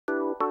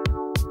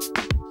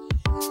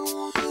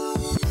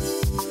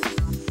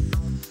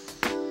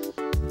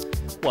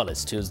Well,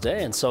 it's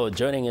Tuesday, and so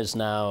joining us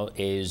now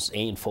is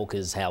In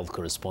Focus Health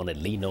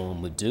correspondent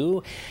Linord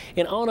Moudou.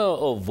 In honor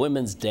of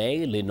Women's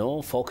Day,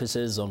 Linord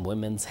focuses on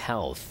women's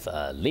health.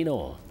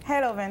 Linord.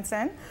 Hello,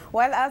 Vincent.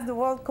 Well, as the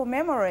world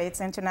commemorates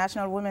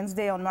International Women's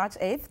Day on March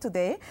 8th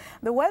today,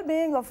 the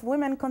well-being of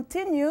women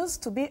continues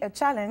to be a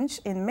challenge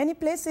in many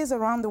places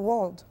around the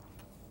world.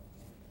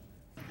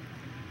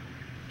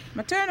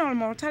 Maternal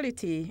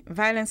mortality,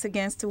 violence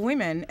against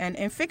women, and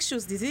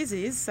infectious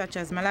diseases such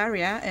as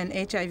malaria and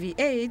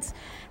HIV/AIDS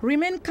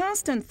remain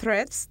constant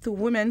threats to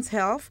women's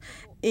health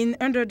in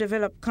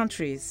underdeveloped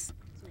countries.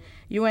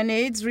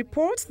 UNAIDS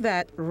reports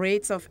that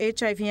rates of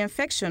HIV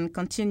infection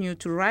continue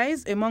to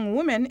rise among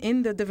women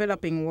in the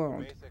developing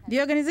world.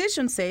 The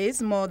organization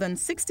says more than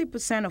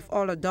 60% of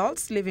all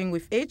adults living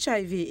with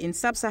HIV in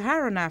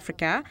sub-Saharan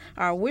Africa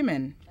are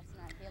women.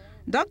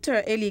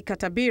 Dr. Eli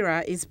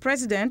Katabira is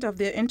president of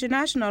the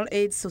International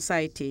AIDS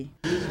Society.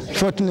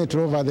 Fortunately,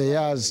 over the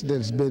years,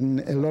 there's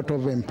been a lot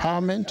of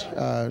empowerment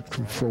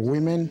for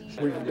women.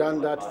 We've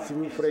done that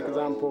through, for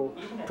example,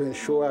 to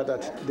ensure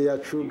that their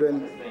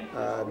children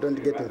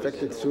don't get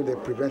infected through the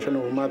prevention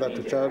of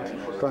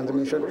mother-to-child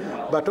transmission,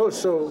 but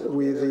also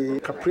with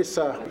the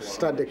Caprisa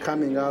study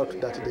coming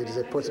out that there is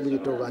a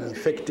possibility of an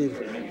effective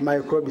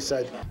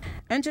microbicide.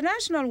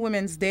 International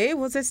Women's Day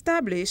was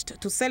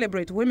established to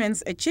celebrate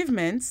women's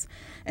achievements,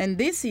 and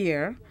this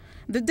year,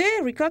 the day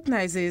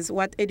recognizes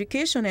what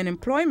education and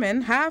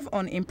employment have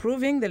on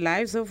improving the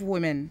lives of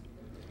women.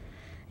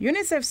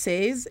 UNICEF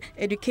says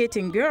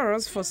educating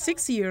girls for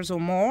 6 years or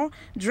more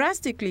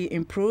drastically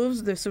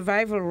improves the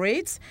survival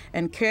rates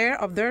and care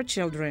of their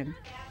children.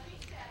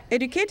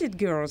 Educated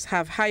girls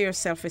have higher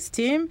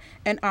self-esteem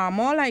and are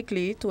more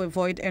likely to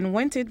avoid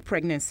unwanted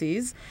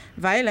pregnancies,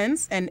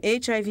 violence, and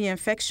HIV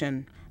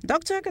infection.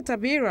 Dr.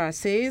 Katabira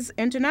says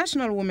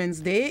International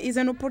Women's Day is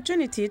an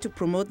opportunity to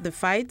promote the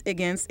fight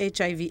against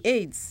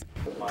HIV/AIDS.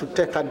 To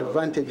take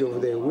advantage of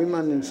the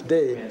Women's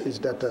Day is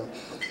that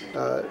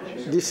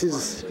this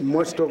is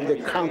most of the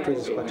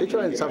countries,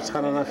 particularly in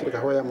sub-Saharan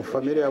Africa, where I'm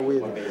familiar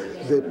with,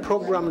 the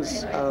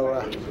programs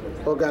are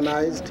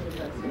organized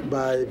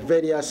by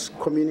various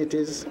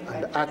communities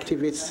and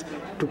activists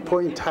to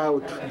point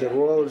out the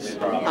roles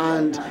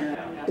and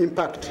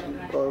impact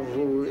of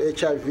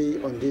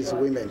HIV on these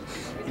women.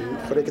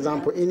 For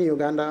example, in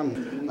Uganda,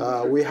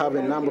 we have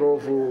a number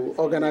of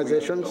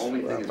organizations,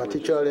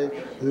 particularly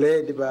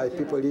led by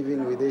people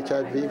living with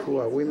HIV who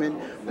are women,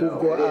 who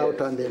go out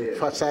and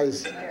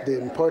emphasize the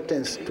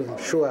importance to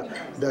ensure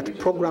that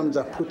programs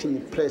are put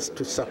in place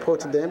to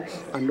support them,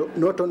 and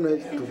not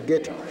only to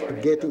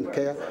get in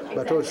care,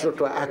 but also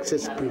to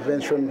access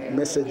prevention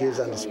messages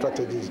and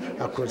strategies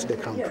across the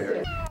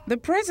country. The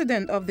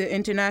president of the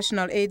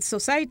International AIDS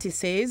Society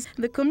says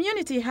the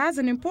community has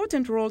an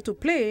important role to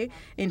play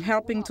in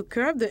helping to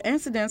curb the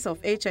incidence of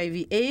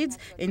HIV/AIDS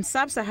in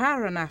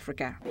sub-Saharan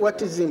Africa.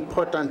 What is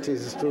important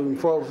is to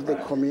involve the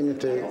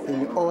community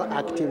in all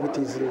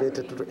activities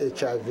related to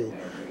HIV,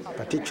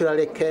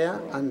 particularly care,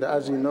 and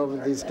as you know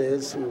these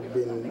days we've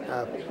been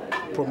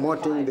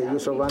promoting the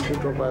use of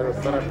antiretroviral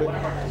therapy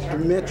to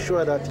make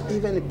sure that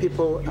even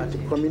people at the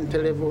community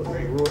level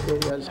in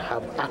rural areas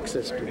have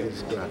access to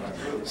these drugs.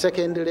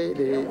 Secondly,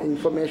 the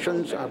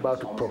information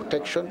about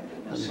protection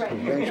and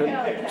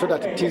prevention so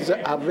that it is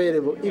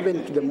available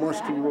even to the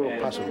most rural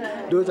person.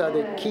 Those are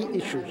the key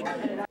issues.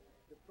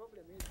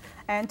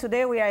 And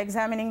today we are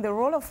examining the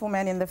role of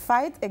women in the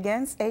fight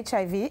against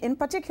HIV, in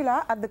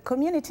particular at the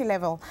community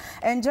level.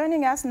 And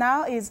joining us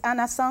now is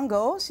Annah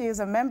Sango. She is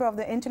a member of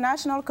the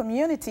international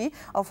community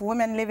of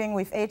women living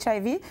with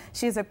HIV.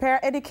 She is a peer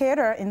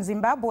educator in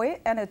Zimbabwe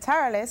and a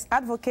tireless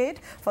advocate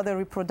for the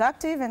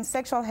reproductive and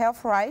sexual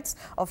health rights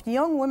of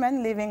young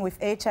women living with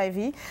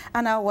HIV.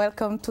 Anna,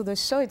 welcome to the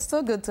show. It's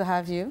so good to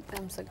have you.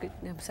 I'm so good.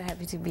 I'm so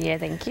happy to be here.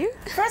 Thank you.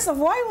 First of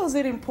all, why was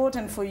it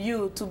important for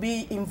you to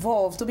be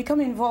involved, to become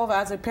involved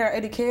as a peer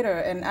educator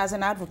and as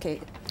an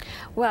advocate?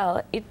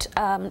 Well, it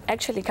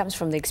actually comes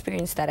from the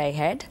experience that I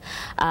had.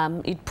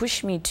 It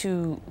pushed me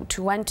to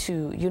want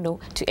to,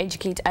 to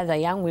educate other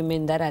young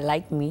women that are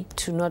like me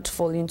to not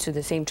fall into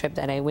the same trap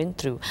that I went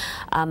through.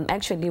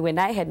 Actually, when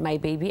I had my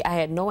baby, I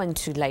had no one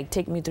to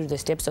take me through the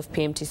steps of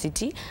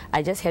PMTCT.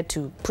 I just had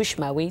to push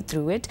my way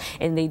through it,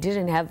 and they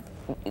didn't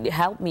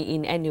help me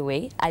in any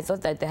way. I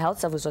thought that the health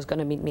service was going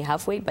to meet me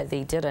halfway, but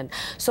they didn't.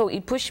 So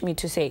it pushed me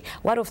to say,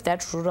 what of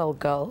that rural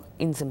girl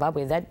in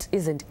Zimbabwe that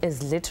isn't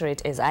as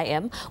literate as I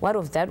am? What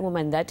of that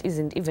woman that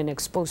isn't even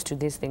exposed to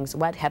these things?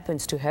 What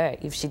happens to her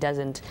if she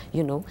doesn't,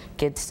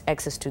 get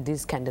access to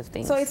these kind of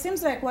things? So it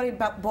seems like what it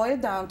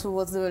boiled down to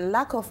was the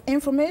lack of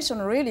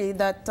information, really,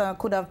 that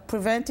could have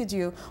prevented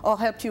you or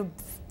helped you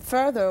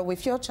further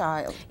with your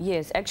child?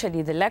 Yes,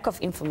 actually, the lack of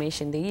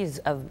information, there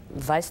is a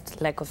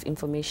vast lack of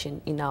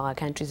information in our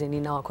countries and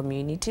in our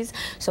communities.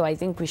 So I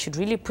think we should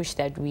really push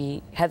that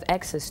we have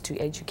access to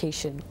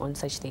education on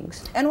such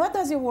things. And what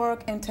does your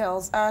work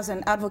entails as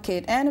an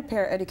advocate and a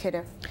peer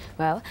educator?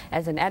 Well,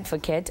 as an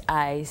advocate,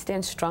 I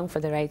stand strong for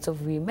the rights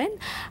of women.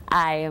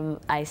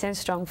 I stand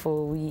strong for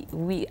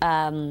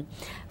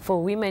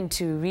for women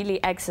to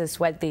really access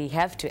what they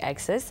have to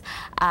access.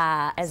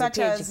 As such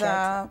a peer as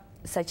educator,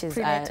 such as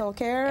prenatal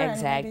care,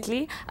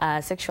 exactly,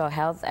 sexual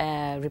health,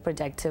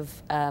 reproductive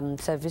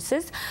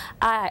services.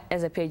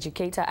 As a peer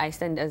educator, I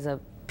stand as a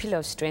pillar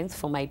of strength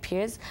for my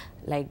peers,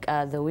 like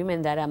the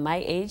women that are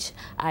my age.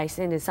 I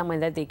stand as someone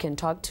that they can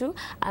talk to.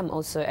 I'm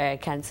also a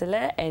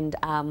counselor, and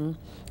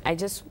I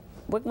just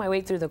work my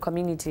way through the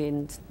community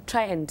and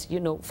try and, you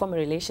know, form a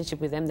relationship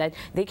with them that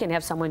they can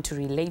have someone to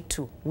relate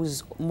to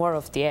who's more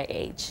of their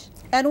age.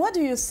 And what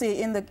do you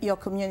see in your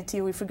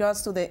community with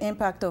regards to the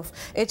impact of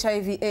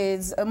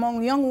HIV/AIDS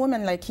among young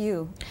women like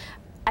you?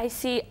 I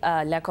see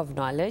a lack of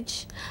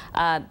knowledge.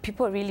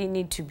 People really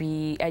need to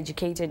be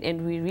educated,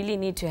 and we really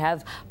need to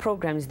have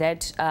programs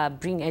that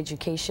bring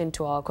education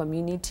to our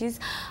communities.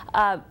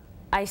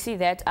 I see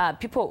that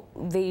people,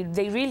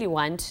 they really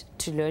want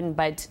to learn,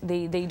 but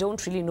they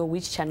don't really know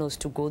which channels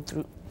to go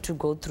through.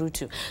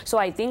 So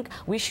I think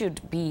we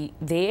should be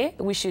there.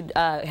 We should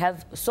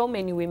have so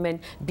many women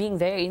being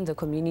there in the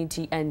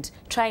community and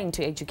trying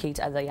to educate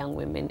other young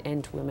women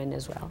and women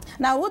as well.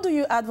 Now, what do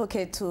you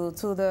advocate to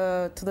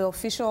the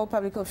official,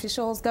 public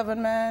officials,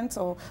 government,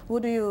 or who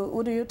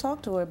do you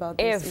talk to about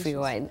these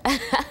Everyone.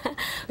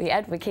 We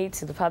advocate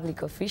to the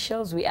public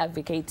officials. We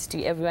advocate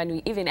to everyone.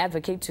 We even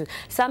advocate to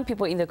some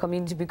people in the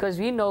community, because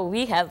we know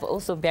we have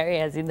also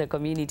barriers in the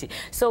community.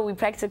 So we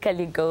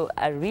practically go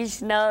a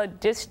regional,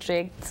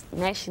 district,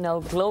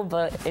 national,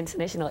 global,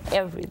 international,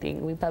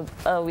 everything. We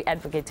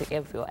advocate to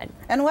everyone.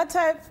 And what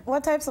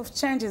types of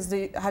changes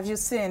have you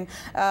seen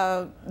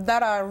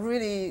that are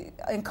really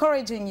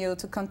encouraging you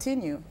to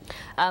continue?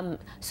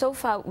 So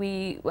far,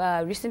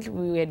 recently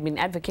we had been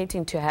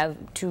advocating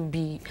to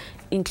be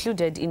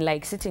included in,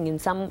 like, sitting in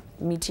some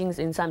meetings,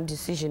 in some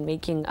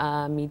decision-making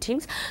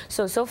meetings.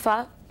 So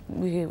far,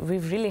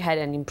 we've really had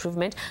an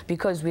improvement,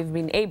 because we've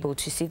been able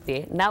to sit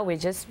there. Now we're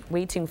just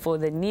waiting for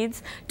the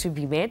needs to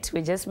be met.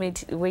 We're just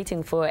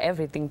waiting for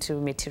everything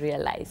to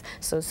materialize.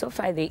 So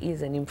far there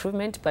is an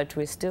improvement, but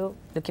we're still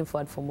looking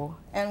forward for more.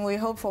 And we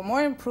hope for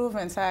more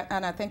improvements.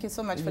 Anna, thank you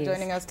so much for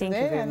joining us today.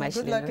 Thank you very and much,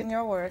 good luck in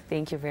your work.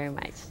 Thank you very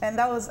much. And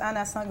that was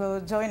Annah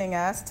Sango joining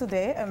us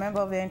today, a member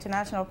of the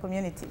international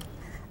community.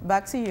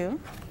 Back to you.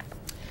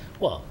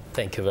 Well,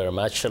 thank you very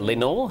much,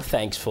 Linord.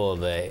 Thanks for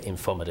the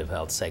informative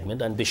health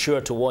segment. And be sure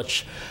to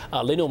watch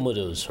Linord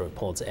Moudou's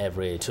reports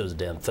every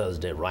Tuesday and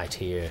Thursday right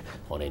here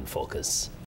on In Focus.